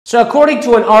So according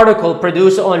to an article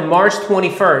produced on March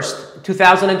 21st,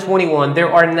 2021, there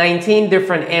are 19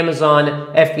 different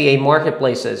Amazon FBA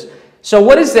marketplaces. So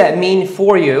what does that mean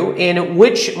for you, and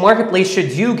which marketplace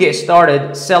should you get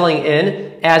started selling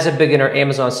in as a beginner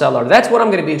Amazon seller? That's what I'm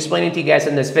going to be explaining to you guys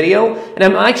in this video. And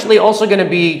I'm actually also going to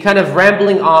be kind of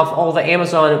rambling off all the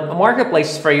Amazon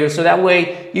marketplaces for you, so that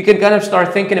way you can kind of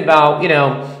start thinking about,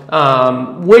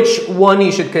 which one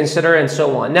you should consider and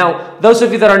so on. Now, those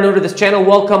of you that are new to this channel,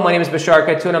 welcome. My name is Bashar,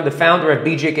 and I'm the founder of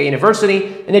BJK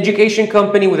University, an education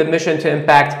company with a mission to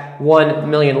impact 1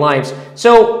 million lives.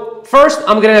 So first,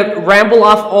 I'm going to ramble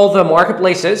off all the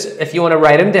marketplaces if you want to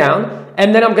write them down.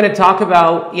 And then I'm going to talk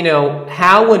about,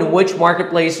 how and which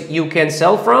marketplace you can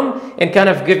sell from and kind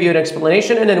of give you an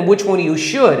explanation, and then which one you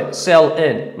should sell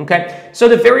in. Okay. So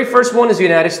the very first one is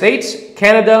United States,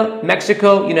 Canada,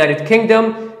 Mexico, United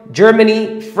Kingdom,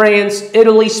 Germany, France,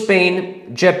 Italy,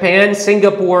 Spain, Japan,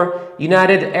 Singapore,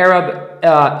 United Arab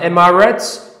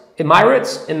Emirates.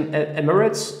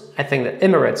 I think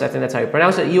that's how you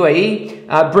pronounce it.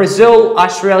 UAE, Brazil,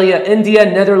 Australia, India,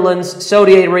 Netherlands,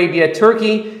 Saudi Arabia,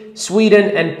 Turkey,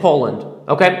 Sweden, and Poland.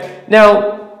 Okay.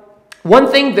 Now,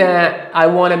 one thing that I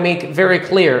want to make very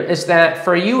clear is that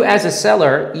for you as a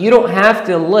seller, you don't have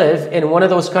to live in one of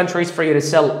those countries for you to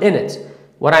sell in it.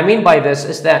 What I mean by this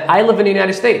is that I live in the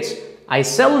United States. I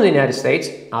sell in the United States.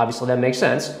 Obviously, that makes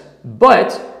sense.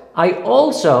 But I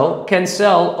also can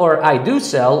sell, or I do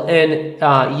sell in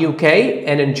UK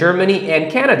and in Germany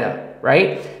and Canada,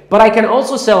 right? But I can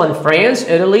also sell in France,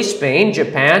 Italy, Spain,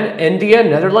 Japan, India,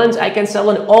 Netherlands. I can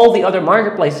sell in all the other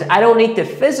marketplaces. I don't need to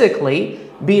physically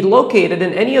be located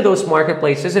in any of those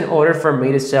marketplaces in order for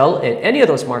me to sell in any of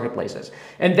those marketplaces.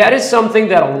 And that is something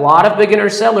that a lot of beginner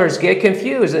sellers get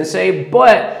confused and say,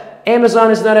 but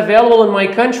Amazon is not available in my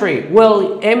country.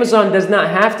 Well, Amazon does not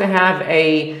have to have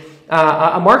a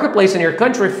marketplace in your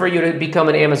country for you to become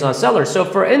an Amazon seller. So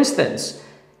for instance,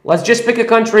 let's just pick a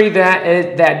country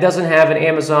that doesn't have an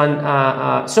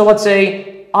Amazon. So let's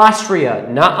say Austria,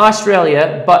 not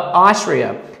Australia, but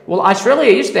Austria. Well,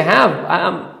 Australia used to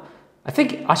have, I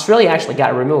think Australia actually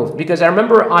got removed, because I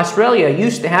remember Australia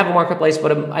used to have a marketplace,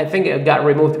 but I think it got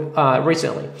removed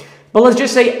recently. But let's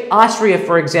just say Austria,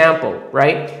 for example,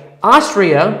 right?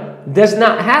 Austria does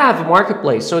not have a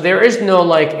marketplace. So there is no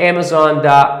like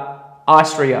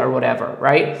Amazon.Austria or whatever,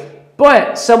 right?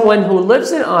 But someone who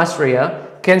lives in Austria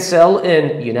can sell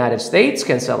in United States,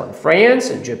 can sell in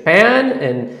France, and Japan,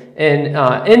 and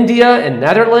India, and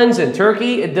Netherlands, and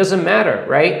Turkey. It doesn't matter,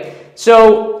 right?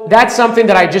 So that's something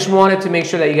that I just wanted to make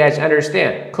sure that you guys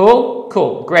understand. Cool?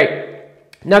 Cool. Great.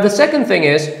 Now, the second thing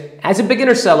is, as a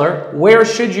beginner seller, where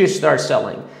should you start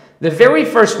selling? The very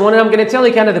first one, and I'm going to tell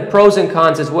you kind of the pros and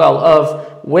cons as well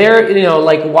of where,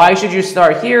 like why should you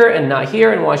start here and not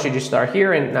here, and why should you start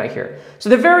here and not here. So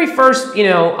the very first,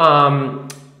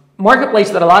 marketplace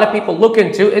that a lot of people look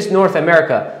into is North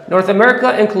America. North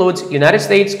America includes United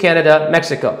States, Canada,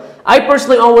 Mexico. I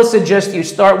personally always suggest you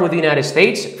start with the United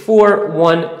States for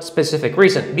one specific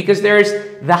reason, because there's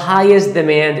the highest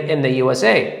demand in the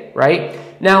USA, right?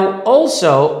 Now,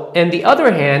 also, on the other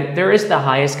hand, there is the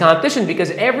highest competition because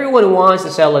everyone wants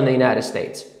to sell in the United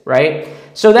States, right?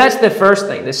 So that's the first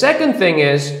thing. The second thing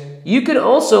is you can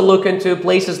also look into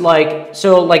places like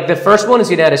the first one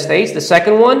is United States. The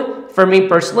second one, for me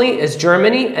personally, is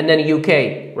Germany, and then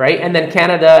UK, right? And then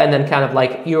Canada, and then kind of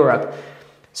like Europe.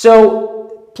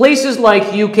 So places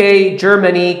like UK,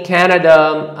 Germany,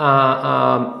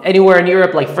 Canada, anywhere in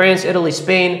Europe like France, Italy,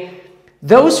 Spain,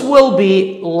 those will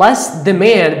be less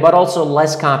demand, but also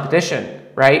less competition,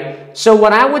 right? So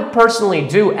what I would personally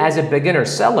do as a beginner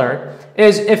seller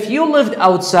is, if you lived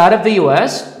outside of the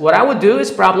US, what I would do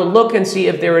is probably look and see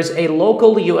if there is a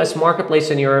local US marketplace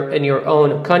in your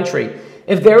own country.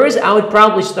 If there is, I would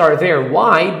probably start there.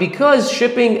 Why? Because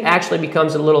shipping actually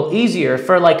becomes a little easier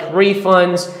for like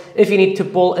refunds, if you need to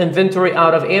pull inventory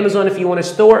out of Amazon, if you want to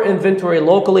store inventory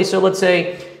locally. So let's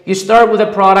say you start with a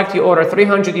product, you order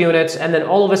 300 units, and then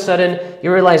all of a sudden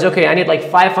you realize, okay, I need like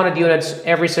 500 units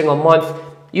every single month.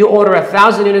 You order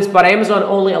 1,000 units, but Amazon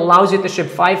only allows you to ship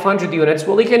 500 units.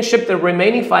 Well, you can ship the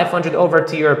remaining 500 over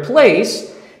to your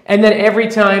place. And then every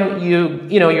time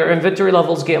your inventory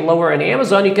levels get lower in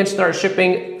Amazon, you can start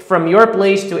shipping from your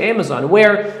place to Amazon.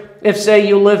 Where if, say,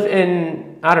 you live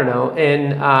in, I don't know,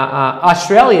 in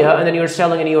Australia, and then you're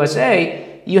selling in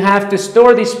USA, you have to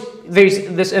store this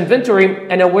inventory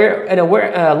in a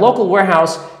local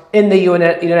warehouse in the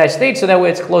United States, so that way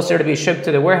it's closer to be shipped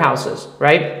to the warehouses,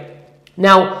 right?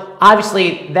 Now,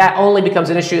 obviously, that only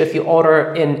becomes an issue if you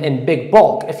order in big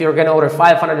bulk, if you're going to order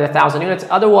 500 to 1,000 units.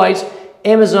 Otherwise,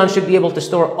 Amazon should be able to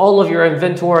store all of your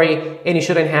inventory, and you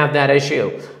shouldn't have that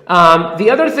issue. The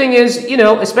other thing is, you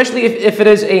know, especially if it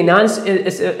is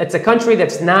it's a country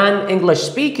that's non-English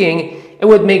speaking, it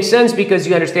would make sense because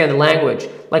you understand the language.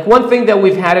 Like one thing that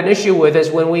we've had an issue with is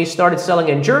when we started selling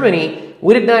in Germany,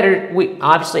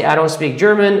 obviously I don't speak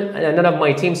German, and none of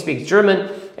my team speaks German,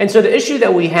 and so the issue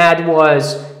that we had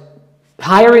was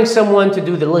hiring someone to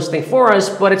do the listing for us,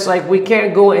 but it's like we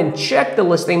can't go and check the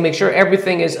listing, make sure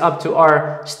everything is up to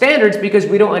our standards because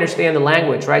we don't understand the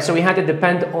language, right? So we had to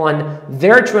depend on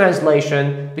their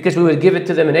translation because we would give it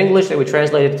to them in English, they would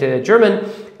translate it to German,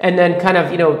 and then kind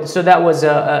of, you know, so that was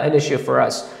an issue for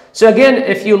us. So again,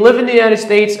 if you live in the United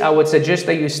States, I would suggest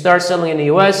that you start selling in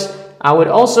the US.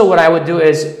 What I would do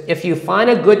is, if you find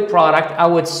a good product, I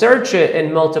would search it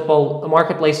in multiple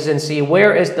marketplaces and see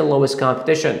where is the lowest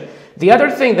competition. The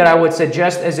other thing that I would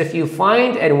suggest is if you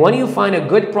find, and when you find a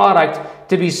good product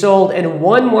to be sold in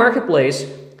one marketplace,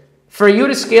 for you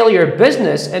to scale your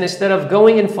business, and instead of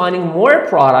going and finding more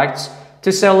products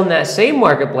to sell in that same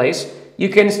marketplace, you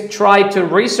can try to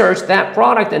research that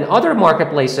product in other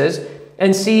marketplaces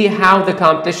and see how the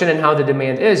competition and how the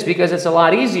demand is, because it's a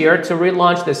lot easier to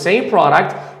relaunch the same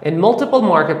product in multiple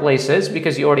marketplaces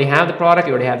because you already have the product,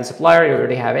 you already have the supplier, you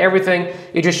already have everything.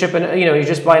 You just ship, you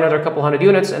just buy another couple hundred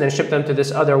units and then ship them to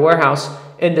this other warehouse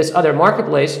in this other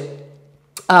marketplace,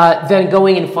 than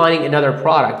going and finding another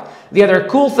product. The other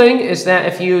cool thing is that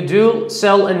if you do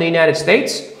sell in the United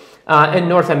States, in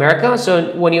North America,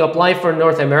 so when you apply for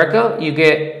North America, you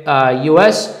get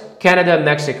US, Canada,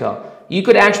 Mexico. You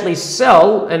could actually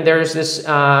sell, and there's this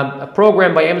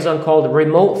program by Amazon called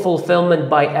Remote Fulfillment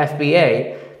by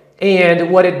FBA.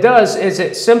 And what it does is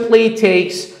it simply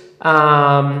takes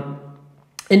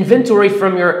inventory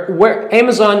from your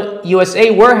Amazon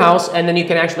USA warehouse, and then you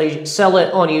can actually sell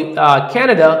it on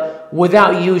Canada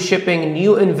without you shipping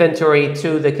new inventory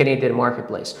to the Canadian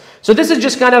marketplace. So this is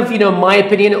just kind of, my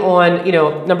opinion on,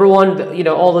 number one,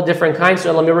 all the different kinds.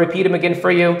 So let me repeat them again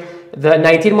for you. The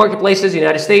 19 marketplaces: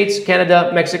 United States,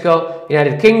 Canada, Mexico,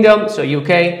 United Kingdom, so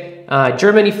UK,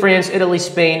 Germany, France, Italy,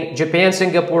 Spain, Japan,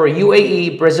 Singapore,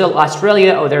 UAE, Brazil,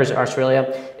 Australia, oh, there's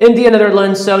Australia, India,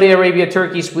 Netherlands, Saudi Arabia,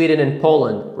 Turkey, Sweden, and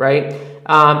Poland, right?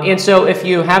 And so if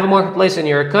you have a marketplace in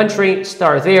your country,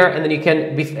 start there, and then you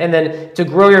can, and then to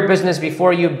grow your business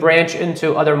before you branch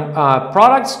into other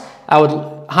products, I would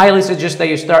highly suggest that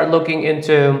you start looking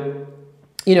into,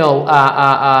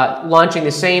 launching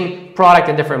the same product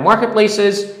in different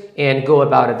marketplaces and go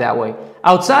about it that way.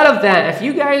 Outside of that, if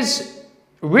you guys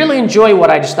really enjoy what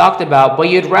I just talked about, but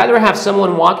you'd rather have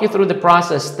someone walk you through the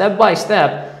process step by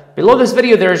step, below this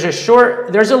video, there's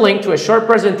a link to a short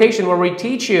presentation where we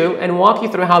teach you and walk you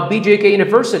through how BJK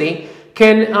University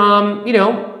can,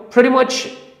 pretty much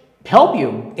help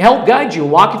guide you,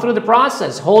 walk you through the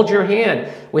process, hold your hand.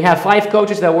 We have 5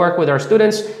 coaches that work with our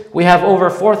students. We have over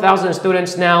 4,000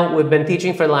 students now. We've been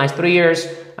teaching for the last 3 years.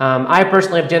 I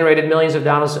personally have generated millions of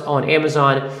dollars on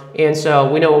Amazon, and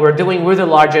so we know what we're doing. We are the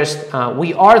largest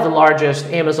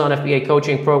Amazon FBA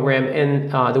coaching program in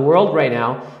the world right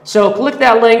now. So click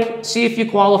that link, see if you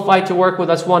qualify to work with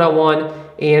us one-on-one,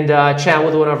 and chat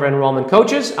with one of our enrollment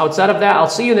coaches. Outside of that, I'll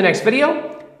see you in the next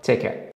video. Take care.